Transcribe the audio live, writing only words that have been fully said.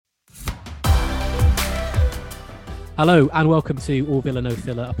Hello and welcome to All Villa No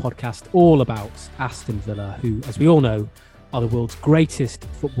Filler, a podcast all about Aston Villa, who, as we all know, are the world's greatest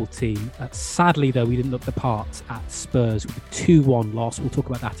football team. Sadly, though, we didn't look the part at Spurs with a 2-1 loss. We'll talk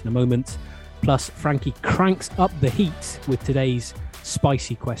about that in a moment. Plus, Frankie cranks up the heat with today's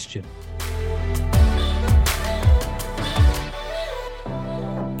spicy question.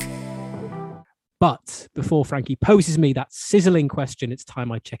 But before Frankie poses me that sizzling question, it's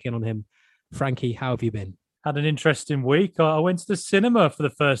time I check in on him. Frankie, how have you been? Had an interesting week. I went to the cinema for the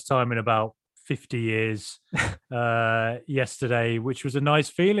first time in about 50 years yesterday, which was a nice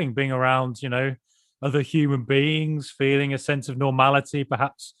feeling, being around, other human beings, feeling a sense of normality,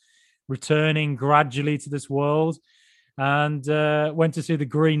 perhaps returning gradually to this world. And went to see The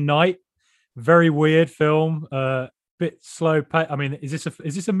Green Knight. Very weird film. Bit slow. I mean, is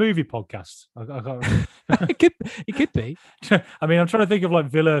this a movie podcast? It could be. I mean, I'm trying to think of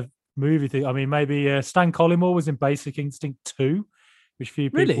like Villa movie thing. I mean, maybe Stan Collymore was in Basic Instinct 2, which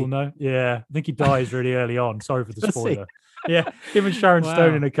few people know. Yeah, I think he dies really early on. Sorry for the spoiler. Yeah, him and Sharon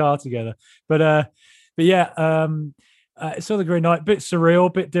Stone in a car together. But yeah, saw The Green Knight. Bit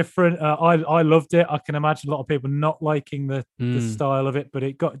surreal, bit different. I loved it. I can imagine a lot of people not liking the style of it, but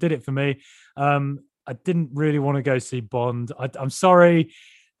it did it for me. I didn't really want to go see Bond. I'm sorry.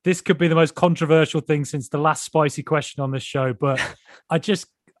 This could be the most controversial thing since the last spicy question on this show, but I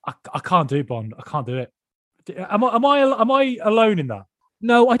can't do Bond. I can't do it. Am I alone in that?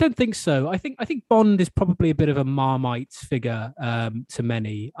 No, I don't think so. I think Bond is probably a bit of a Marmite figure to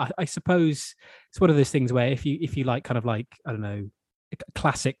many. I suppose it's one of those things where if you like kind of like, I don't know,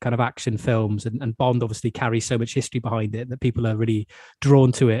 classic kind of action films, and Bond obviously carries so much history behind it that people are really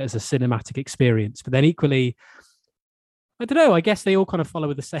drawn to it as a cinematic experience. But then equally, I don't know, I guess they all kind of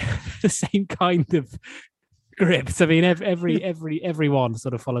follow the same kind of scripts. I mean, everyone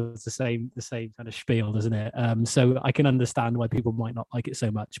sort of follows the same kind of spiel, doesn't it? So I can understand why people might not like it so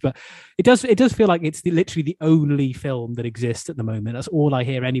much, but it does feel like it's literally the only film that exists at the moment. That's all I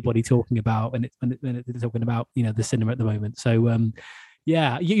hear anybody talking about when they're talking about the cinema at the moment. So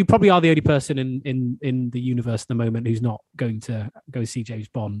yeah, you probably are the only person in the universe at the moment who's not going to go see James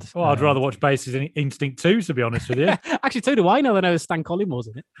Bond. Well, I'd rather watch Basic Instinct 2, to be honest with you. Actually, so do I. Now that I know Stan Collymore's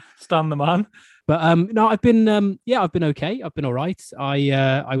in it. Stan the man. But no, I've been okay. I've been all right.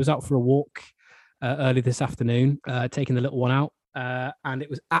 I was out for a walk early this afternoon, taking the little one out, and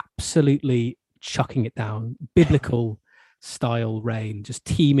it was absolutely chucking it down, biblical style rain, just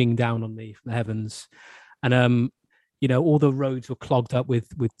teeming down on me from the heavens, and all the roads were clogged up with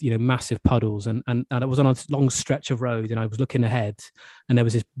massive puddles, and I was on a long stretch of road, and I was looking ahead, and there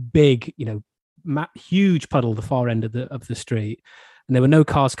was this big huge puddle at the far end of the street. And there were no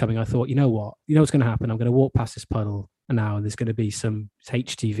cars coming. I thought, what's going to happen? I'm going to walk past this puddle, and now there's going to be some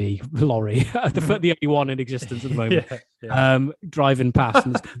HGV lorry, the only one in existence at the moment, driving past.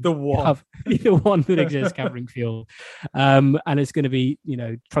 And the one that exists, covering fuel, and it's going to be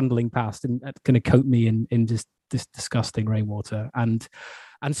trundling past and going to coat me in just this disgusting rainwater. And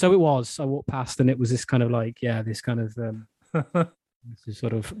so it was. I walked past, and it was this kind of like this kind of. This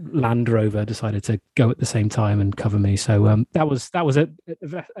sort of Land Rover decided to go at the same time and cover me. So that was not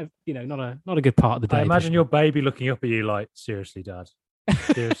a good part of the day. I imagine your baby looking up at you like, seriously, Dad.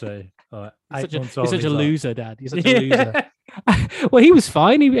 Seriously, you're such a loser, Dad. You're such a loser. Well, he was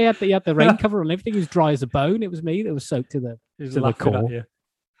fine. He had the rain cover and everything. He was dry as a bone. It was me that was soaked to the core.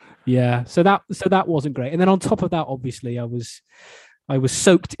 Yeah. So that wasn't great. And then on top of that, obviously, I was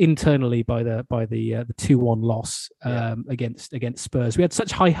soaked internally by the 2-1 loss against Spurs. We had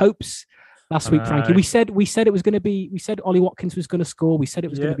such high hopes last week, Frankie. We said it was going to be. We said Ollie Watkins was going to score. We said it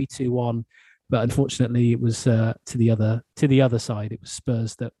was going to be 2-1, but unfortunately, it was to the other side. It was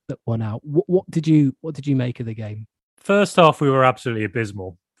Spurs that won out. What did you make of the game? First half, we were absolutely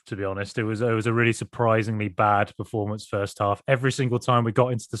abysmal. To be honest, it was a really surprisingly bad performance. First half, every single time we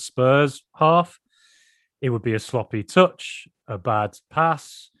got into the Spurs half, it would be a sloppy touch, a bad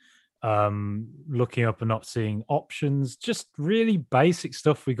pass, looking up and not seeing options, just really basic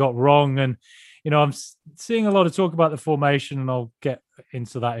stuff we got wrong. And, I'm seeing a lot of talk about the formation, and I'll get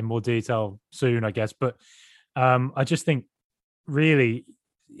into that in more detail soon, I guess. But I just think really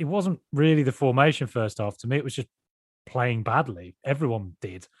it wasn't really the formation first half. To me, it was just playing badly. Everyone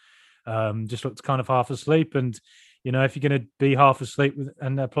did. Just looked kind of half asleep. And, if you're going to be half asleep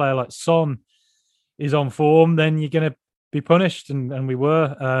and a player like Son is on form, then you're going to be punished, and we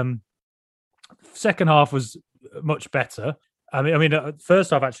were. Second half was much better. I mean,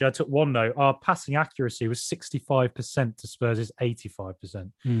 first half, actually, I took one note. Our passing accuracy was 65% to Spurs'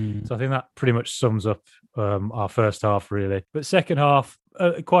 85%. So I think that pretty much sums up our first half, really. But second half,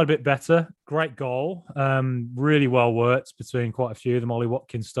 quite a bit better. Great goal. Really well worked between quite a few of them. Ollie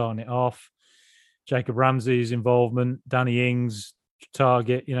Watkins starting it off, Jacob Ramsey's involvement, Danny Ings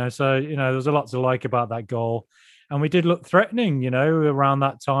target. So there was a lot to like about that goal. And we did look threatening, around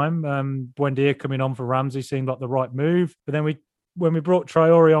that time. Buendia coming on for Ramsey seemed like the right move. But then when we brought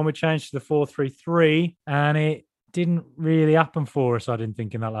Traore on, we changed to the 4-3-3, and it didn't really happen for us, I didn't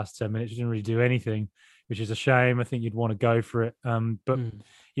think, in that last 10 minutes. We didn't really do anything, which is a shame. I think you'd want to go for it. But,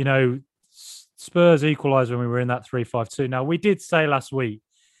 Spurs equalised when we were in that 3-5-2. Now, we did say last week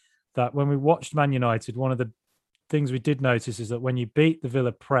that when we watched Man United, one of the things we did notice is that when you beat the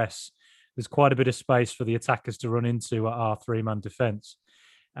Villa press, there's quite a bit of space for the attackers to run into at our three-man defence.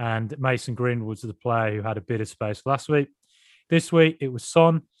 And Mason Greenwood's the player who had a bit of space last week. This week, it was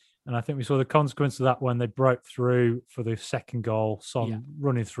Son. And I think we saw the consequence of that when they broke through for the second goal. Son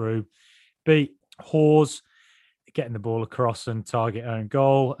running through, beat Hawes, getting the ball across and target own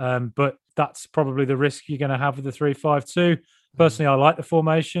goal. But that's probably the risk you're going to have with the 3-5-2. Personally, I like the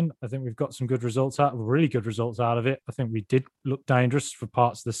formation. I think we've got some good results really good results out of it. I think we did look dangerous for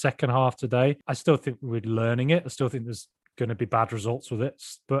parts of the second half today. I still think we're learning it. I still think there's going to be bad results with it,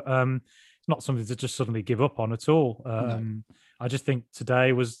 but it's not something to just suddenly give up on at all. No. I just think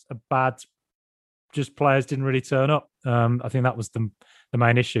today was a bad, just players didn't really turn up. I think that was the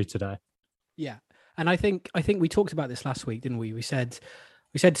main issue today. Yeah. And I think we talked about this last week, didn't we? We said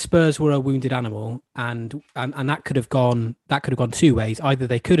Spurs were a wounded animal, and that could have gone two ways. Either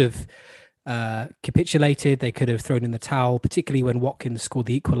they could have capitulated, they could have thrown in the towel, particularly when Watkins scored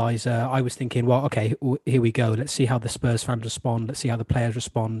the equaliser. I was thinking, well, okay, here we go. Let's see how the Spurs fans respond. Let's see how the players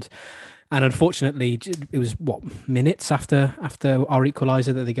respond. And unfortunately, it was minutes after our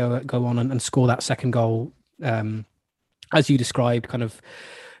equaliser that they go on and score that second goal, as you described, kind of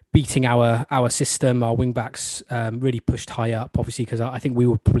beating our system. Our wing backs really pushed high up, obviously, because I think we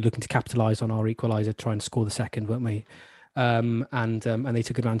were probably looking to capitalise on our equaliser, try and score the second, weren't we? And they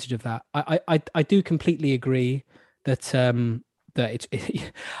took advantage of that. I do completely agree that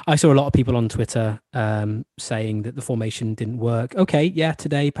I saw a lot of people on Twitter saying that the formation didn't work. Okay, yeah,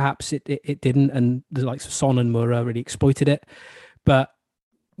 today perhaps it didn't, and the likes of Son and Moura really exploited it. But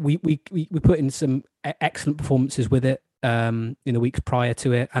we put in some excellent performances with it in the weeks prior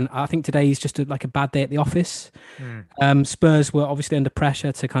to it, and I think today is just a bad day at the office. Spurs were obviously under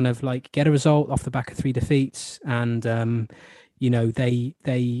pressure to kind of get a result off the back of 3 defeats, and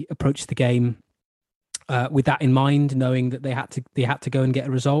they approached the game with that in mind, knowing that they had to go and get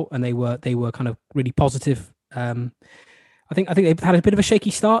a result, and they were kind of really positive. I think they had a bit of a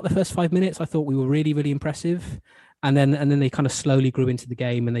shaky start. The first 5 minutes, I thought we were really, really impressive, and then they kind of slowly grew into the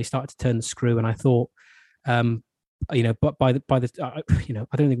game, and they started to turn the screw. And I thought, but by the I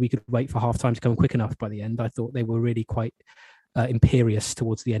don't think we could wait for half time to come quick enough. By the end, I thought they were really quite imperious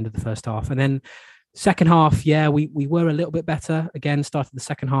towards the end of the first half, and then second half, we were a little bit better. Again, started the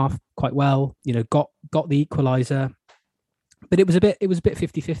second half quite well. Got the equaliser, but it was a bit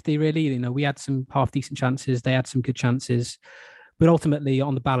 50-50 really. We had some half decent chances, they had some good chances, but ultimately,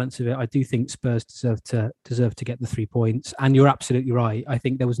 on the balance of it, I do think Spurs deserve to get the 3 points. And you're absolutely right. I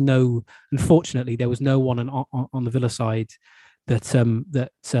think unfortunately, there was no one on the Villa side that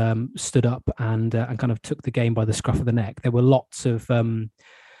stood up and kind of took the game by the scruff of the neck. There were lots of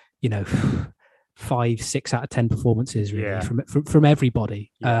 5, 6 out of 10 performances really from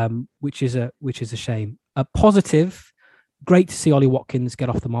everybody, which is a shame. A positive, great to see Ollie Watkins get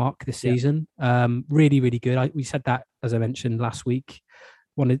off the mark this season. Really, really good. We said that, as I mentioned last week.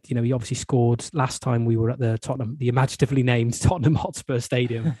 He obviously scored last time we were at the imaginatively named Tottenham Hotspur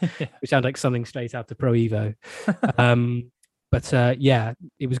Stadium, which sounds like something straight out of Pro Evo. But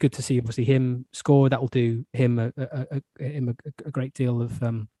it was good to see obviously him score. That will do him a great deal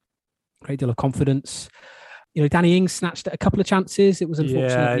of confidence. Danny Ings snatched at a couple of chances. It was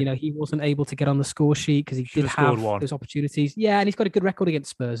unfortunate, he wasn't able to get on the score sheet because he did have those opportunities. Yeah, and he's got a good record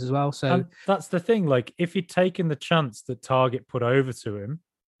against Spurs as well. So that's the thing. If he'd taken the chance that Target put over to him,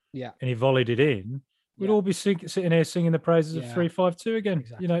 and he volleyed it in, we'd all be sitting here singing the praises of 3-5-2 again.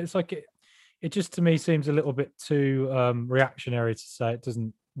 Exactly. It's like it just to me seems a little bit too reactionary to say it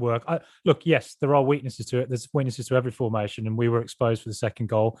doesn't work. Look, yes, there are weaknesses to it. There's weaknesses to every formation, and we were exposed for the second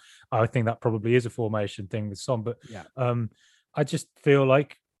goal. I think that probably is a formation thing with Son, but I just feel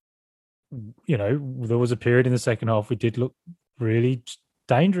like there was a period in the second half we did look really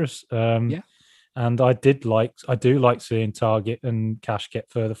dangerous. And I do like seeing Target and Cash get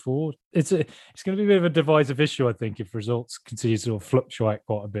further forward. It's going to be a bit of a divisive issue, I think, if results continue to fluctuate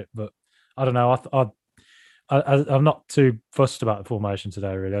quite a bit. But I don't know. I'm not too fussed about the formation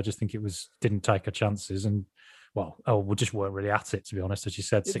today, really. I just think it didn't take our chances, and we just weren't really at it, to be honest. As you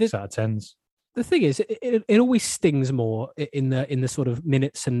said, The, 6 out of 10s. the thing is, it always stings more in the sort of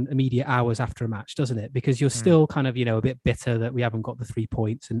minutes and immediate hours after a match, doesn't it? Because you're still kind of, a bit bitter that we haven't got the 3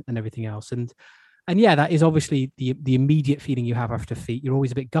 points and everything else. And yeah, that is obviously the immediate feeling you have after defeat. You're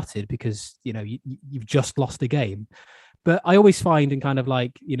always a bit gutted because you've just lost a game. But I always find in kind of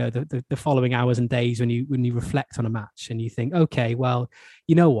like the following hours and days when you reflect on a match and you think, okay, well,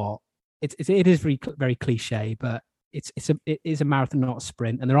 you know what, it is very very cliche, but it is a marathon, not a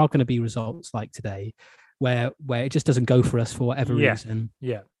sprint, and there are going to be results like today where it just doesn't go for us for whatever reason.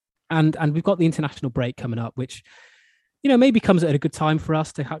 Yeah, and we've got the international break coming up, which maybe comes at a good time for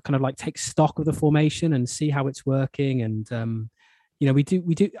us to kind of like take stock of the formation and see how it's working. And we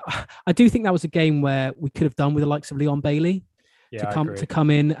do. I do think that was a game where we could have done with the likes of Leon Bailey to come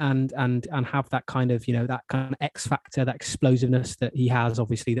in and have that kind of that kind of X factor, that explosiveness that he has,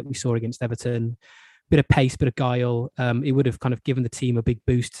 obviously, that we saw against Everton. Bit of pace, bit of guile. It would have kind of given the team a big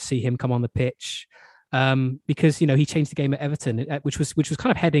boost to see him come on the pitch, because he changed the game at Everton, which was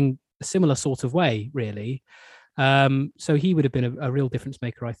kind of heading a similar sort of way, really. So he would have been a real difference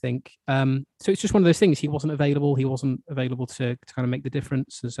maker, I think. So it's just one of those things. He wasn't available. He wasn't available to kind of make the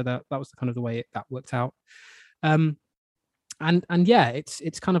difference, and so that was kind of the way that worked out. And yeah,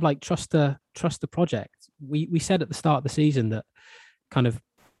 it's kind of like trust the project. We said at the start of the season that kind of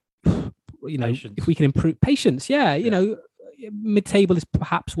patience. If we can improve patience, mid-table is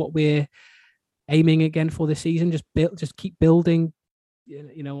perhaps what we're aiming again for this season. Just keep building.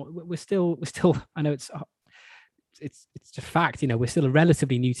 We're still. I know it's just fact. We're still a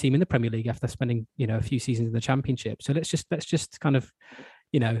relatively new team in the Premier League after spending a few seasons in the Championship. So let's just kind of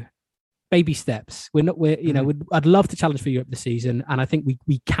baby steps. I'd love to challenge for Europe this season, and I think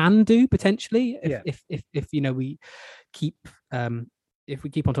we can do potentially if we keep if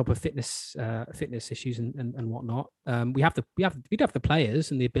we keep on top of fitness issues and whatnot. We do have the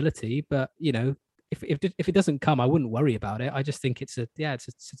players and the ability, but if it doesn't come, I wouldn't worry about it. I just think it's a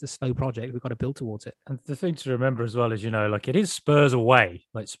slow project. We've got to build towards it. And the thing to remember as well is, like it is Spurs away.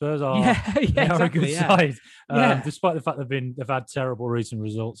 Like Spurs are, exactly, a good side, despite the fact they've had terrible recent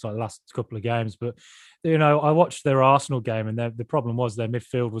results like the last couple of games. But I watched their Arsenal game, and the problem was their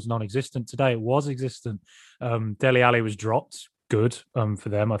midfield was non-existent. Today it was existent. Dele Alli was dropped. Good for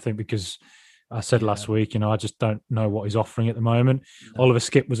them, I think, because I said last week, I just don't know what he's offering at the moment. No. Oliver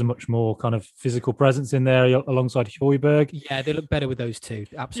Skipp was a much more kind of physical presence in there alongside Højbjerg. Yeah, they look better with those two.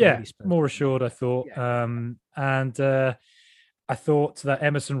 Absolutely. Yeah, more assured, I thought. Yeah. And I thought that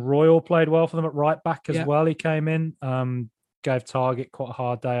Emerson Royal played well for them at right back as well. He came in, gave Targett quite a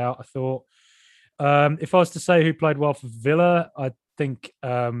hard day out, I thought. If I was to say who played well for Villa, I think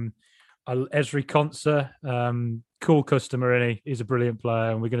Ezri Konsa, cool customer, and he's a brilliant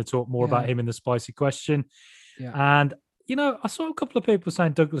player, and we're going to talk more about him in the spicy question. Yeah. And I saw a couple of people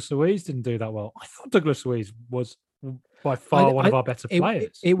saying Douglas Luiz didn't do that well. I thought Douglas Luiz was by far one of our better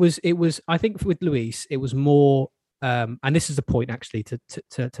players. It was. I think with Luiz, it was more. And this is the point actually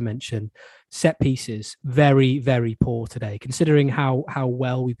to mention. Set pieces very, very poor today, considering how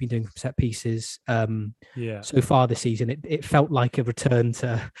well we've been doing from set pieces so far this season. It felt like a return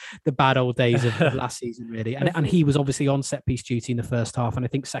to the bad old days of last season, really. And he was obviously on set piece duty in the first half, and I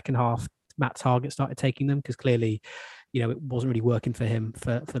think second half Matt Targett started taking them because clearly, it wasn't really working for him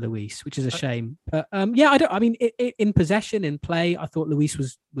for Luiz, which is a shame. But in possession, in play, I thought Luiz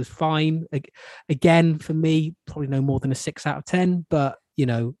was fine. Again, for me, probably no more than a 6 out of 10. But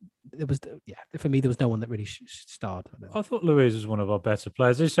for me, there was no one that really starred. I thought Luiz was one of our better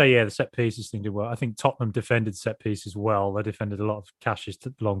players. They say, the set pieces thing did well. I think Tottenham defended set pieces well. They defended a lot of Cash's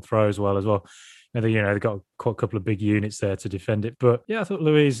long throws well as well. And they've got quite a couple of big units there to defend it. But I thought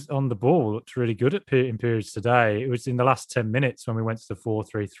Luiz on the ball looked really good in periods today. It was in the last 10 minutes when we went to the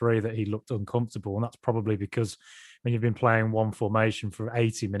 4-3-3 that he looked uncomfortable. And that's probably because when you've been playing one formation for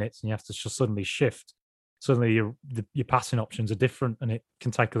 80 minutes and you have to suddenly shift, suddenly your passing options are different, and it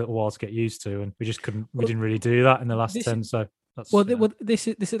can take a little while to get used to. And we just didn't really do that in the last 10. So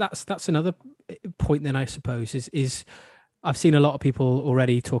that's another point then, I suppose, is I've seen a lot of people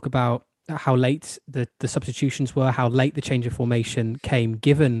already talk about how late the substitutions were, how late the change of formation came,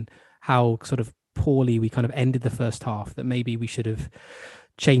 given how sort of poorly we kind of ended the first half, that maybe we should have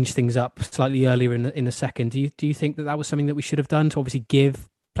changed things up slightly earlier in the second. Do you think that was something that we should have done to obviously give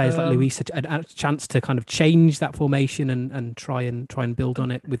players like Luiz a chance to kind of change that formation and try and build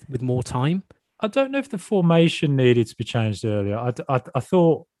on it with more time? I don't know if the formation needed to be changed earlier. I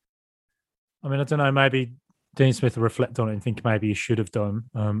thought, I don't know, maybe Dean Smith will reflect on it and think maybe he should have done.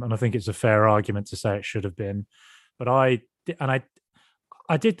 And I think it's a fair argument to say it should have been. But I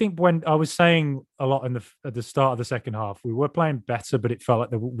I did think when I was saying a lot at the start of the second half, we were playing better, but it felt like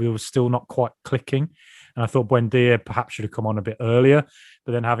we were still not quite clicking. And I thought Buendia perhaps should have come on a bit earlier.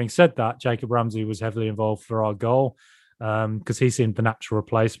 But then having said that, Jacob Ramsey was heavily involved for our goal because he seemed the natural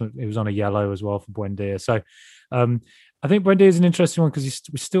replacement. He was on a yellow as well for Buendia. So I think Buendia is an interesting one because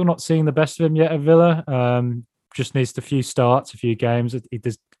we're still not seeing the best of him yet at Villa. Just needs a few starts, a few games.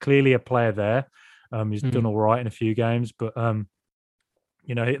 There's clearly a player there. He's done all right in a few games, but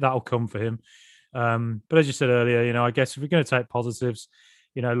that'll come for him. But as you said earlier, I guess if we're going to take positives,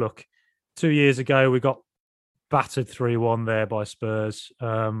 look, 2 years ago we got battered 3-1 there by Spurs.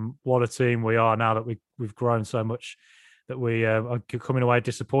 What a team we are now that we've grown so much that we are coming away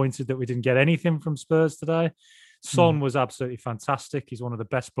disappointed that we didn't get anything from Spurs today. Son was absolutely fantastic. He's one of the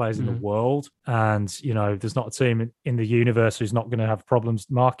best players in the world. And, there's not a team in the universe who's not going to have problems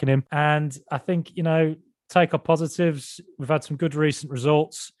marking him. And I think, take our positives. We've had some good recent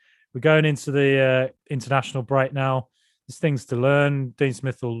results. We're going into the international break now. There's things to learn. Dean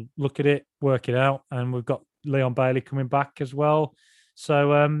Smith will look at it, work it out. And we've got Leon Bailey coming back as well.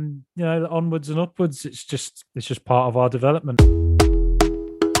 So, onwards and upwards, it's just part of our development.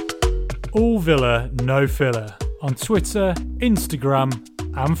 All Villa, no filler. On Twitter, Instagram,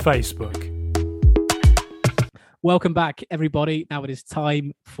 and Facebook. Welcome back, everybody. Now it is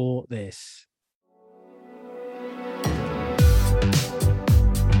time for this.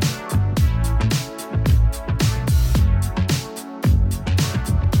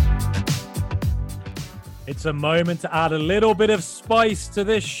 It's a moment to add a little bit of spice to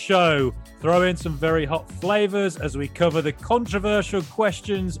this show. Throw in some very hot flavors as we cover the controversial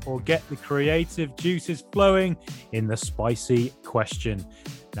questions or get the creative juices flowing in the spicy question.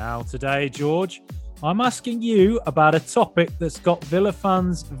 Now, today, George, I'm asking you about a topic that's got Villa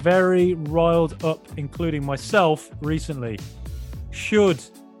fans very riled up, including myself recently. Should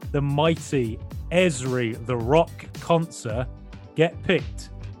the mighty Ezri the Rock Konsa get picked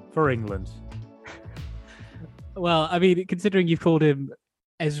for England? Well, I mean, considering you've called him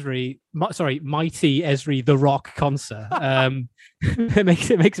mighty Ezri the Rock Konsa,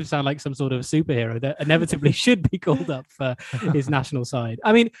 it makes him sound like some sort of superhero that inevitably should be called up for his national side.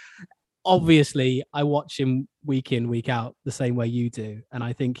 I mean, obviously, I watch him week in, week out the same way you do, and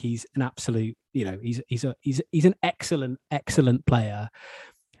I think he's an absolute, he's an excellent player.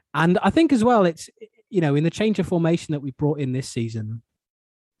 And I think as well, it's in the change of formation that we brought in this season,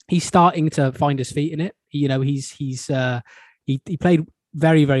 he's starting to find his feet in it. He played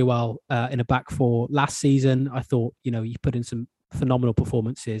very, very well in a back four last season. I thought, he put in some phenomenal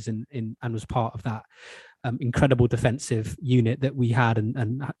performances and was part of that incredible defensive unit that we had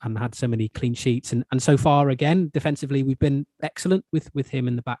and had so many clean sheets. And so far, again, defensively, we've been excellent with him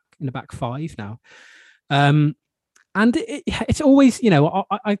in the back five now. And it's always,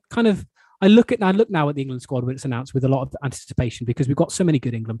 I look now at the England squad when it's announced with a lot of anticipation because we've got so many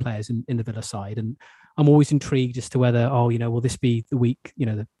good England players in the Villa side, and I'm always intrigued as to whether will this be the week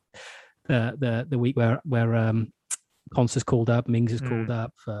the week where Konsa's called up, Mings is called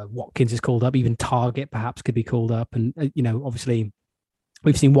up, Watkins is called up, even Targett perhaps could be called up, and obviously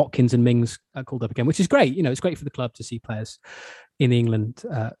we've seen Watkins and Mings called up again, which is great. It's great for the club to see players in the England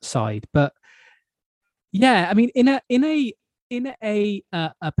side, but yeah, I mean in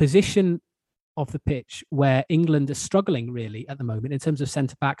a position of the pitch where England is struggling really at the moment in terms of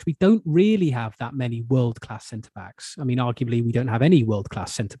centre-backs. We don't really have that many world-class centre-backs. I mean, arguably, we don't have any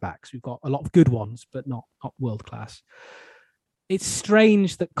world-class centre-backs. We've got a lot of good ones, but not world-class. It's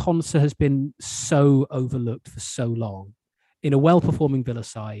strange that Konsa has been so overlooked for so long. In a well-performing Villa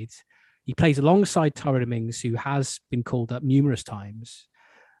side, he plays alongside Tyrone Mings, who has been called up numerous times.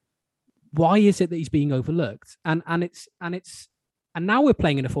 Why is it that he's being overlooked? And now we're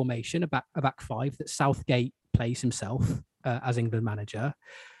playing in a formation, a back five that Southgate plays himself as England manager.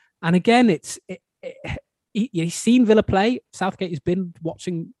 And again, he's seen Villa play. Southgate has been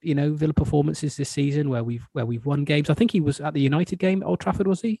watching, Villa performances this season where we've won games. I think he was at the United game at Old Trafford,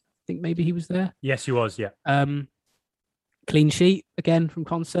 was he? I think maybe he was there. Yes, he was. Yeah. Clean sheet again from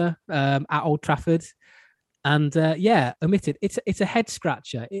Konsa at Old Trafford. And omitted. It's a head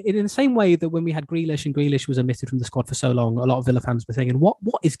scratcher. In the same way that when we had Grealish and Grealish was omitted from the squad for so long, a lot of Villa fans were thinking, what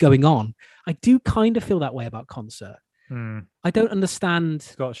is going on? I do kind of feel that way about Konsa. I don't understand.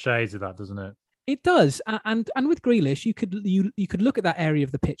 It's got shades of that, doesn't it? It does. And with Grealish, you could look at that area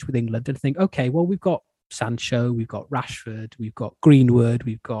of the pitch with England and think, okay, well, we've got Sancho, we've got Rashford, we've got Greenwood,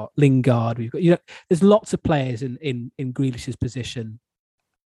 we've got Lingard, we've got there's lots of players in Grealish's position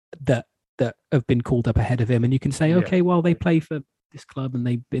that have been called up ahead of him, and you can say, okay, well, they play for this club and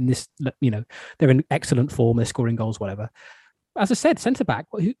they've been they're in excellent form, they're scoring goals, whatever. as I said, centre back.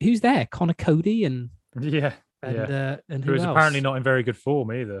 Who's there? Connor Cody Yeah, and yeah. and Who who is else? apparently not in very good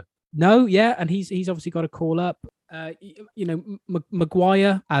form either. No, yeah, and he's obviously got a call up.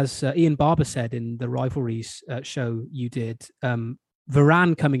 Maguire, as Ian Barber said in the rivalries show you did,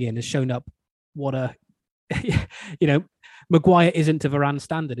 Varane coming in has shown up what a, Maguire isn't to Varane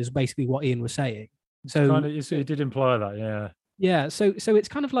standard is basically what Ian was saying. So It did imply that, yeah. yeah, so it's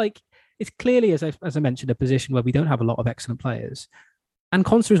kind of like it's clearly as I mentioned a position where we don't have a lot of excellent players, and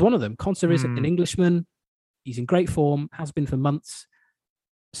Konsa is one of them. Konsa is an Englishman. He's in great form, has been for months.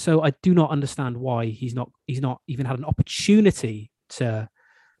 So I do not understand why he's not even had an opportunity to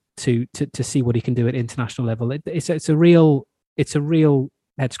see what he can do at international level. It's a real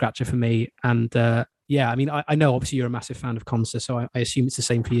head scratcher for me. And I mean, I know obviously you're a massive fan of Konsa, so I assume it's the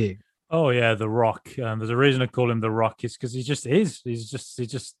same for you. Oh yeah, the Rock. There's a reason I call him the Rock. It's because he just is. He's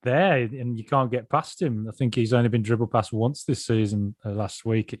just there, and you can't get past him. I think he's only been dribbled past once this season, last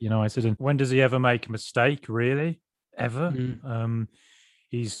week at United. And when does he ever make a mistake? Really, ever?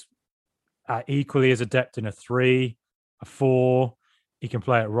 He's equally as adept in a 3, a 4. He can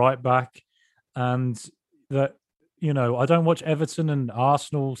play at right back, and that I don't watch Everton and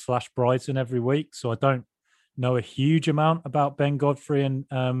Arsenal / Brighton every week, so I don't know a huge amount about Ben Godfrey and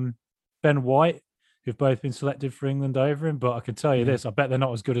Ben White, who've both been selected for England over him. But I can tell you this: I bet they're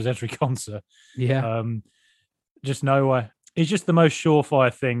not as good as Ezri Konsa. Yeah, just nowhere. He's just the most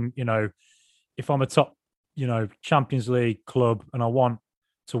surefire thing. If I'm a top, Champions League club and I want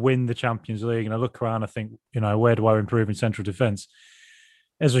to win the Champions League, and I look around, I think, where do I improve in central defence?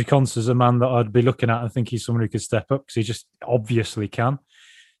 Ezri Konsa is a man that I'd be looking at and think he's someone who could step up because he just obviously can.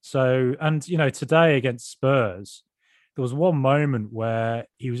 So, and today against Spurs, there was one moment where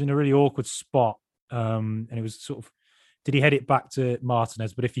he was in a really awkward spot, and it was sort of, did he head it back to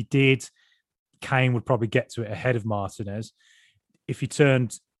Martinez? But if he did, Kane would probably get to it ahead of Martinez. If he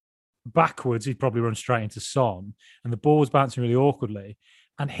turned backwards, he'd probably run straight into Son, and the ball was bouncing really awkwardly.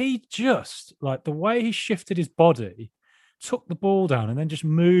 And he just, like, the way he shifted his body, took the ball down and then just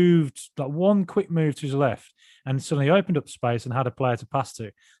moved, like one quick move to his left, and suddenly opened up space and had a player to pass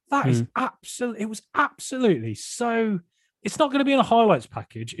to. That is absolutely, it was absolutely so, it's not going to be in a highlights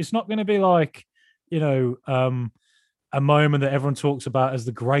package. It's not going to be like, a moment that everyone talks about as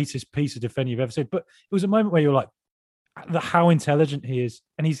the greatest piece of defending you've ever seen. But it was a moment where you're like, how intelligent he is.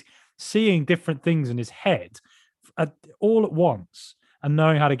 And he's seeing different things in his head all at once and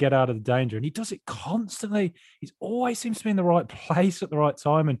knowing how to get out of the danger. And he does it constantly. He always seems to be in the right place at the right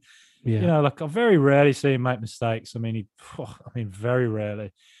time. And, I very rarely see him make mistakes. I mean, very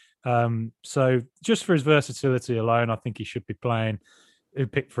rarely. So just for his versatility alone, I think he should be playing. Who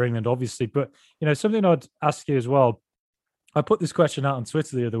picked for England, obviously. But, something I'd ask you as well. I put this question out on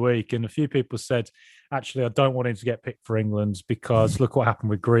Twitter the other week, and a few people said, actually, I don't want him to get picked for England because look what happened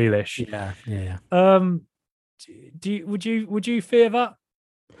with Grealish. Yeah. Would you fear that?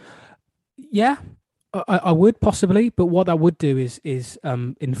 Yeah, I would possibly, but what that would do is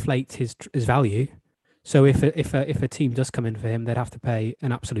inflate his value. So if a team does come in for him, they'd have to pay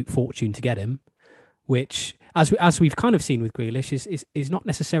an absolute fortune to get him, which, as we've kind of seen with Grealish, is not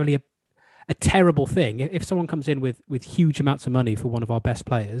necessarily a terrible thing. If someone comes in with huge amounts of money for one of our best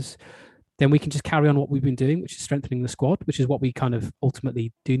players, then we can just carry on what we've been doing, which is strengthening the squad, which is what we kind of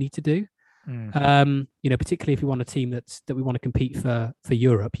ultimately do need to do. Particularly if we want a team that we want to compete for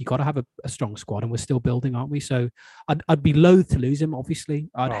Europe, you got to have a strong squad, and we're still building, aren't we? So I'd be loath to lose him. Obviously,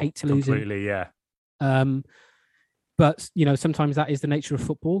 I'd hate to lose him. Completely, yeah. But sometimes that is the nature of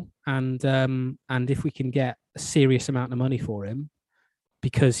football, and if we can get a serious amount of money for him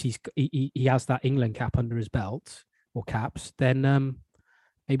because he has that England cap under his belt or caps, then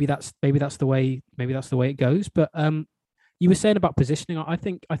maybe that's the way it goes. But you were saying about positioning. I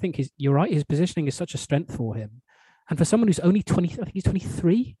think you're right. His positioning is such a strength for him, and for someone who's only 20, I think he's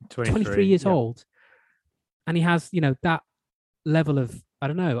 23 years old, and he has that level of, I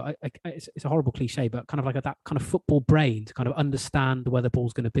don't know, it's a horrible cliche, but kind of like that kind of football brain to kind of understand where the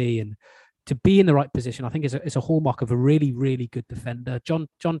ball's going to be and to be in the right position. I think is a hallmark of a really, really good defender. John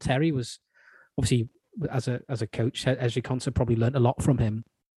Terry was obviously, as a coach, Ezri Konsa probably learned a lot from him.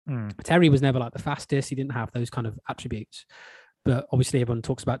 Terry was never like the fastest. He didn't have those kind of attributes, but obviously everyone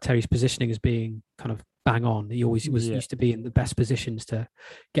talks about Terry's positioning as being kind of bang on. He always used to be in the best positions to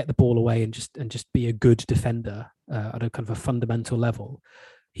get the ball away and just be a good defender at a kind of a fundamental level.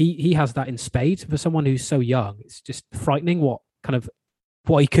 He has that in spades. For someone who's so young, it's just frightening what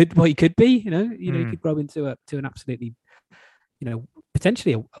he could be. He could grow into an absolutely,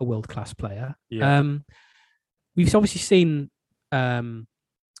 potentially a world-class player. We've obviously seen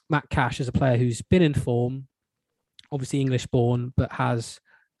Matt Cash as a player who's been in form, obviously English born, but has,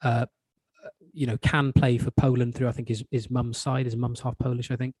 can play for Poland through, I think, his mum's side. His mum's half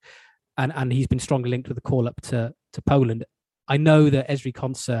Polish, I think. And he's been strongly linked with the call up to Poland. I know that Ezri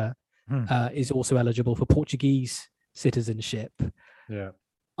Konsa is also eligible for Portuguese citizenship. Yeah,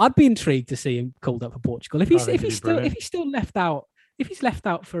 I'd be intrigued to see him called up for Portugal if he's still left out. If he's left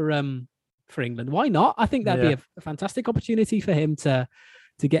out for England, why not? I think that'd be a fantastic opportunity for him to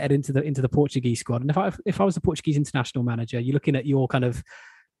get it into the Portuguese squad. And if I was the Portuguese international manager, you're looking at your kind of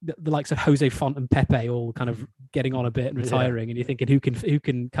the likes of Jose Font and Pepe all kind of getting on a bit and retiring, and you're thinking who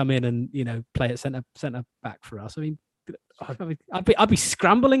can come in and play at centre back for us. I mean, I'd be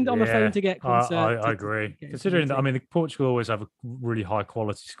scrambling on the phone to get. I agree. Considering that, I mean, Portugal always have a really high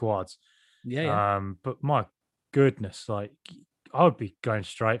quality squads. Yeah. But my goodness, like I would be going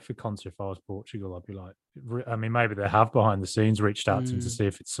straight for Konsa if I was Portugal. I'd be like, I mean, maybe they have behind the scenes reached out to him to see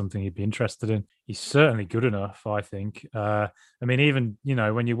if it's something he'd be interested in. He's certainly good enough, I think. I mean, even,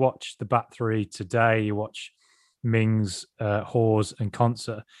 when you watch the back three today, you watch Mings, Hause and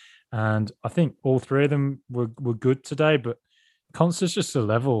Konsa, and I think all three of them were good today, but Konsa's just a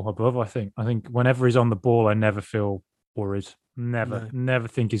level above, I think. I think whenever he's on the ball, I never feel worried. Never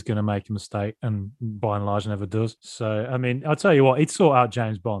think he's going to make a mistake, and by and large never does. So, I mean, I'll tell you what, he'd sort out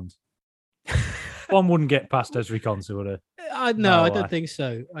James Bond. Bond wouldn't get past Ezri Konsa, would he? No, I don't think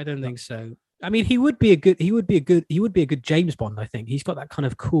so. I mean, he would be a good James Bond. I think he's got that kind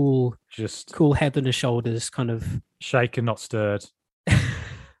of cool head on his shoulders, kind of shaken, not stirred,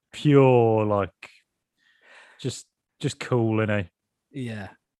 pure, like just cool, innit? Yeah,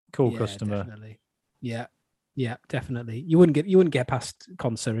 cool customer. Definitely. Yeah, definitely. You wouldn't get past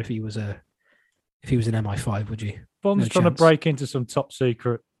Konsa if he was an MI5, would you? Bond's trying to break into some top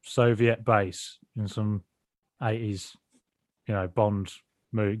secret Soviet base in some 80s, Bond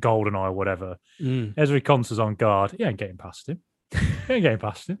movie, GoldenEye or whatever. Ezri Konsa's on guard. He ain't getting past him.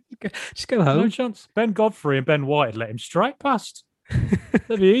 Just go home. No chance. Ben Godfrey and Ben White had let him straight past.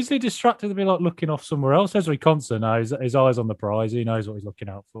 They'd be easily distracted. They'd be like looking off somewhere else. Ezri Konsa knows his eyes on the prize. He knows what he's looking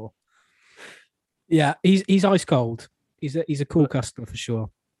out for. Yeah, he's ice cold. He's a cool customer for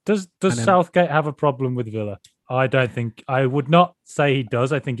sure. Does Southgate have a problem with Villa? I would not say he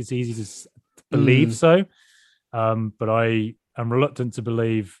does. I think it's easy to believe so. But I am reluctant to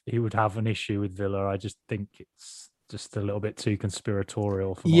believe he would have an issue with Villa. I just think it's just a little bit too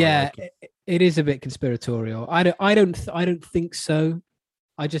conspiratorial. It is a bit conspiratorial. I don't think so.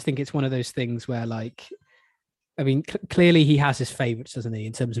 I just think it's one of those things where, like, I mean, clearly he has his favourites, doesn't he,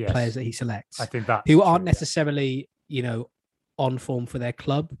 in terms of players that he selects? I think that who aren't necessarily, on form for their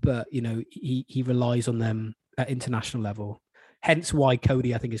club, but he relies on them at international level. Hence why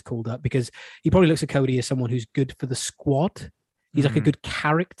Cody, I think, is called up, because he probably looks at Cody as someone who's good for the squad. He's like a good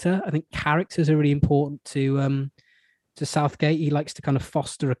character. I think characters are really important to Southgate. He likes to kind of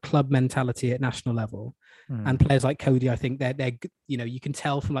foster a club mentality at national level. And players like Cody, I think they're you can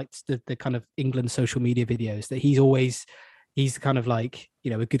tell from like the kind of England social media videos that he's kind of like,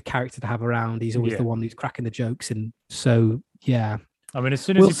 a good character to have around. He's always the one who's cracking the jokes. And so, yeah. I mean, as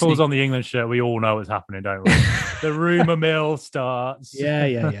soon as he pulls on the England shirt, we all know what's happening, don't we? The rumour mill starts.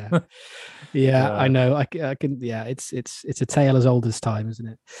 Yeah. I know. I can. Yeah, it's a tale as old as time, isn't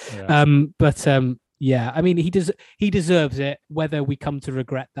it? Yeah. I mean, he deserves it. Whether we come to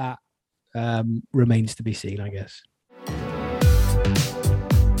regret that remains to be seen, I guess.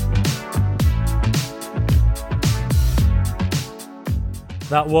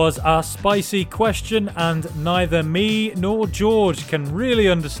 That was our spicy question, and neither me nor George can really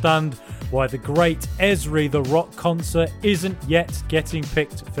understand why the great Ezri the Rock Konsa isn't yet getting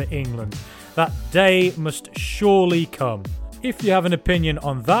picked for England. That day must surely come. If you have an opinion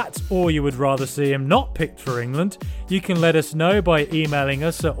on that, or you would rather see him not picked for England, you can let us know by emailing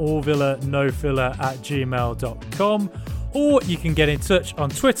us at allvillanofiller@gmail.com, or you can get in touch on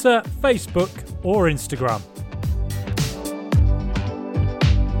Twitter, Facebook or Instagram.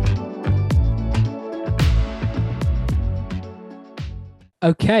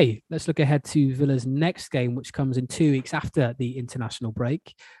 Okay, let's look ahead to Villa's next game, which comes in 2 weeks after the international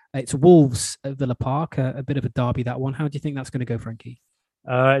break. It's Wolves at Villa Park, a bit of a derby, that one. How do you think that's going to go, Frankie?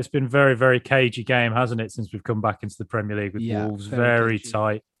 It's been very, very cagey game, hasn't it, since we've come back into the Premier League with Wolves? Very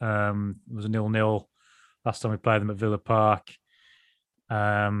tight. It was a 0-0 last time we played them at Villa Park.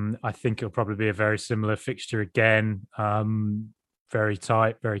 I think it'll probably be a very similar fixture again. Very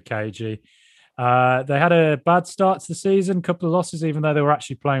tight, very cagey. They had a bad start to the season, a couple of losses, even though they were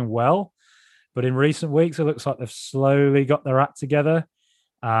actually playing well. But in recent weeks, it looks like they've slowly got their act together.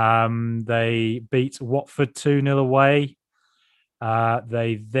 They beat Watford 2-0 away.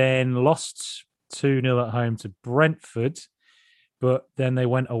 They then lost 2-0 at home to Brentford. But then they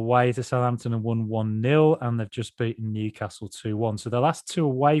went away to Southampton and won 1-0, and they've just beaten Newcastle 2-1. So the last two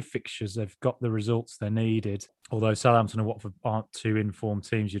away fixtures, they've got the results they needed, although Southampton and Watford aren't two informed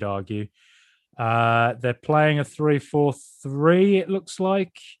teams, you'd argue. They're playing a 3-4-3, it looks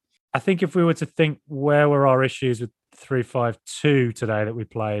like. I think if we were to think where were our issues with 3-5-2 today that we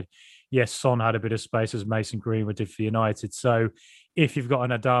played, yes, Son had a bit of space as Mason Greenwood did for United. So if you've got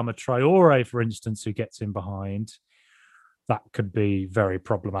an Adama Traore, for instance, who gets in behind, that could be very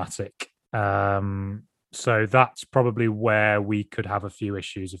problematic. So that's probably where we could have a few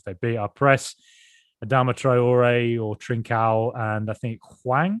issues if they beat our press. Adama Traore or Trincao, and I think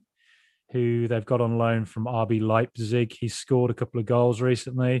Hwang, who they've got on loan from RB Leipzig. He's scored a couple of goals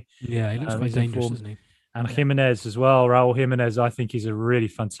recently. Yeah, he looks quite dangerous, doesn't he? And Jimenez as well. Raul Jimenez, I think he's a really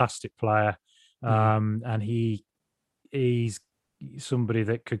fantastic player. And he's somebody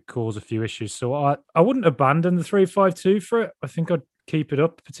that could cause a few issues. So I wouldn't abandon the 3-5-2 for it. I think I'd keep it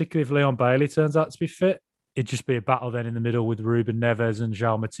up, particularly if Leon Bailey turns out to be fit. It'd just be a battle then in the middle with Ruben Neves and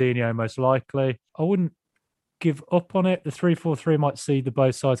João Moutinho, most likely. I wouldn't give up on it. The 3-4-3 might see the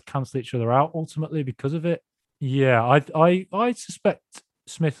both sides cancel each other out ultimately because of it. Yeah, I suspect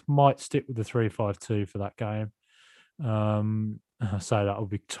Smith might stick with the 3-5-2 for that game. I say that would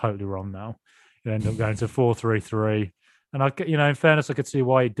be totally wrong now. You'd end up going to 4-3-3. And in fairness, I could see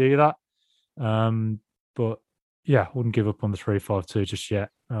why he'd do that. But yeah, wouldn't give up on the 3-5-2 just yet.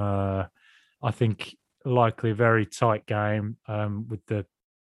 I think likely a very tight game with the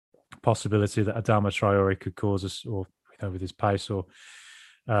possibility that Adama Traore could cause us, or with his pace, or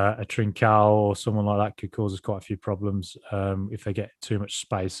a Trincao or someone like that could cause us quite a few problems if they get too much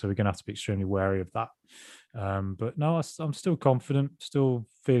space. So we're going to have to be extremely wary of that. But no, I'm still confident, still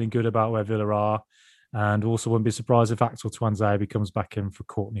feeling good about where Villa are. And also wouldn't be surprised if Axel Tuanzebe comes back in for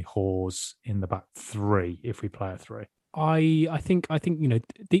Courtney Hawes in the back three if we play a three. I think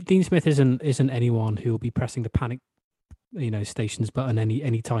Dean Smith isn't anyone who will be pressing the panic stations button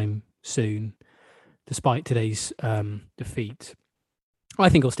any time soon, despite today's defeat. I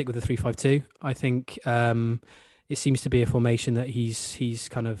think I'll stick with the 3-5-2. I think it seems to be a formation that he seems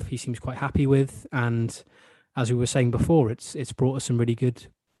quite happy with, and as we were saying before, it's brought us some really good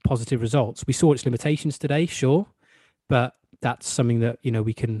positive results. We saw its limitations today, sure, but that's something that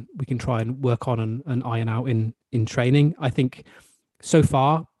we can try and work on and iron out in training. I think so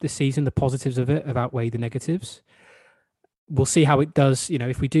far this season the positives of it have outweighed the negatives. We'll see how it does.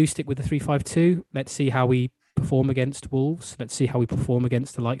 If we do stick with the 3-5-2, let's see how we perform against Wolves. Let's see how we perform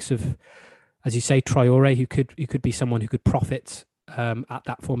against the likes of, as you say, Traore, who could be someone who could profit at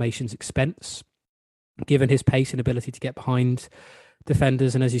that formation's expense, given his pace and ability to get behind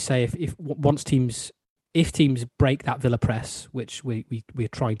defenders. And as you say, if teams break that Villa press, which we're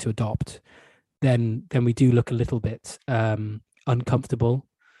trying to adopt, then we do look a little bit uncomfortable.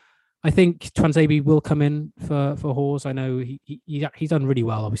 I think Tuanzebe will come in for Hawes. I know he's done really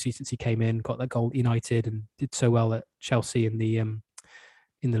well, obviously, since he came in, got that goal at United and did so well at Chelsea in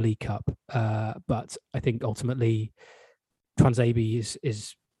the League Cup. But I think ultimately Tuanzebe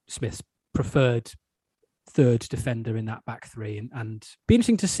is Smith's preferred third defender in that back three, and be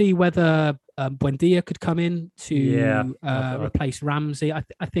interesting to see whether Buendia could come in to replace Ramsey. I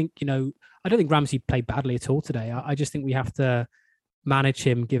think I don't think Ramsey played badly at all today. I just think we have to manage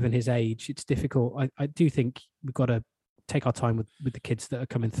him given his age. It's difficult. I do think we've got to take our time with the kids that are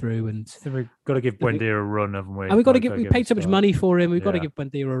coming through, and we've got to give Buendia a run, haven't we? And we've got to we paid so much money for him. We've got to give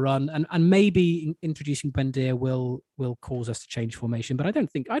Buendia a run, and maybe introducing Buendia will cause us to change formation. But I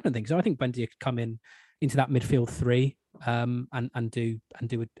don't think so. I think Buendia could come into that midfield three and do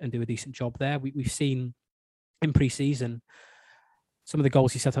a decent job there. We've seen in pre-season some of the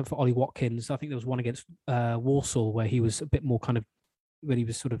goals he set up for Ollie Watkins. I think there was one against Walsall where he was a bit more when he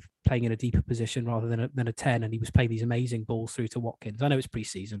was sort of playing in a deeper position rather than a 10, and he was playing these amazing balls through to Watkins. I know it's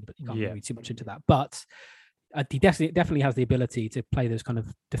pre-season, but you can't read too much into that. But he definitely has the ability to play those kind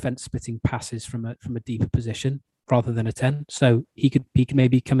of defense-splitting passes from a deeper position rather than a 10. So he could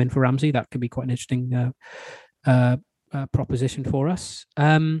maybe come in for Ramsey. That could be quite an interesting proposition for us.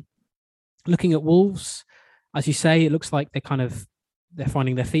 Looking at Wolves, as you say, it looks like they're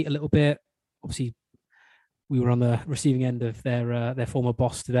finding their feet a little bit. Obviously, we were on the receiving end of their former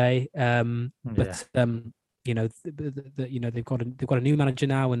boss today, but they've got a new manager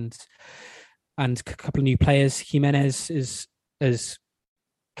now and a couple of new players. Jimenez is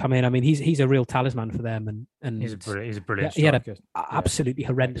come in. I mean, he's a real talisman for them, and he's a brilliant. He had an absolutely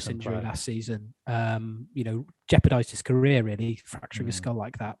horrendous injury last season. Jeopardized his career really, fracturing a skull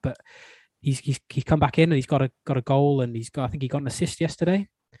like that. But he's come back in and he's got a goal, and I think he got an assist yesterday.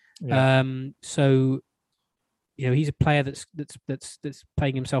 Yeah. So he's a player that's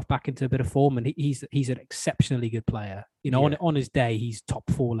playing himself back into a bit of form, and he's an exceptionally good player. On his day, he's top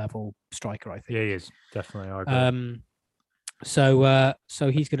 4 level striker, I think. Yeah, he is definitely. I agree. So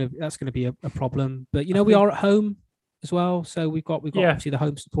that's gonna be a problem. But we are at home as well, so we've got obviously the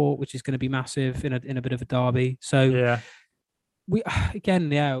home support, which is going to be massive in a bit of a derby. So we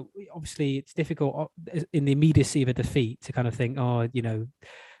again, obviously it's difficult in the immediacy of a defeat to kind of think, the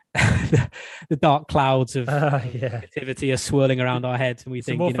dark clouds of negativity are swirling around our heads, and we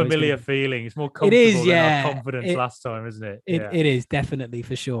think a more familiar feeling. It's more comfortable than our confidence last time, isn't it? It is definitely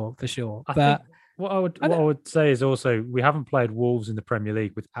for sure. I think what I would say is also we haven't played Wolves in the Premier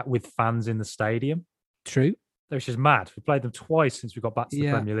League with fans in the stadium. True. Which is mad. We played them twice since we got back to the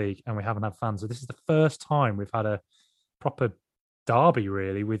Premier League, and we haven't had fans. So this is the first time we've had a proper derby,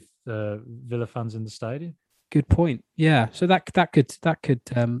 really, with Villa fans in the stadium. Good point. Yeah, so that could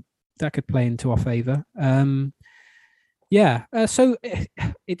play into our favour. So it's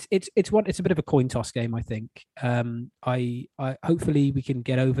a bit of a coin toss game, I think. I hopefully we can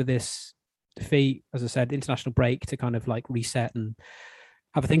get over this defeat, as I said, international break, to kind of like reset and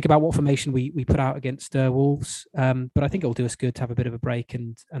have a think about what formation we put out against Wolves. But I think it'll do us good to have a bit of a break,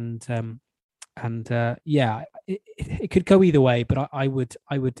 and it could go either way. But I would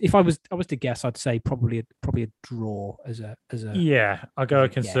if I was to guess, I'd say probably a draw as a I'll go a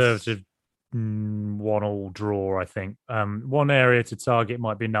conservative 1-1 draw. I think one area to target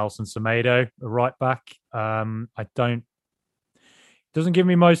might be Nelson Semedo, a right back. Doesn't give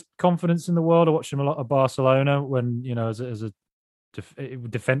me most confidence in the world. I watched him a lot of Barcelona when as a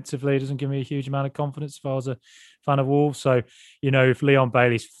defensively, it doesn't give me a huge amount of confidence if I was a fan of Wolves. So, if Leon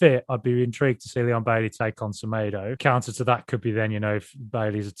Bailey's fit, I'd be intrigued to see Leon Bailey take on Semedo. Counter to that could be then, if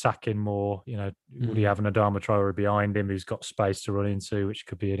Bailey's attacking more, would he have an Adama Traore behind him who's got space to run into, which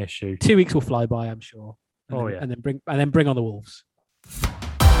could be an issue. 2 weeks will fly by, I'm sure. And then bring on the Wolves.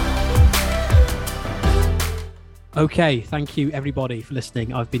 Okay, thank you everybody for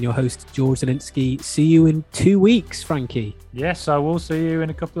listening. I've been your host, George Zielinski. See you in 2 weeks, Frankie. Yes, I will see you in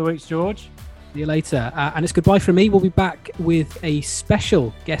a couple of weeks, George. See you later. And it's goodbye from me. We'll be back with a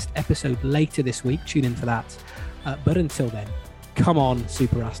special guest episode later this week. Tune in for that. But until then, come on,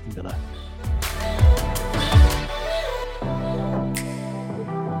 Super Aston Villa.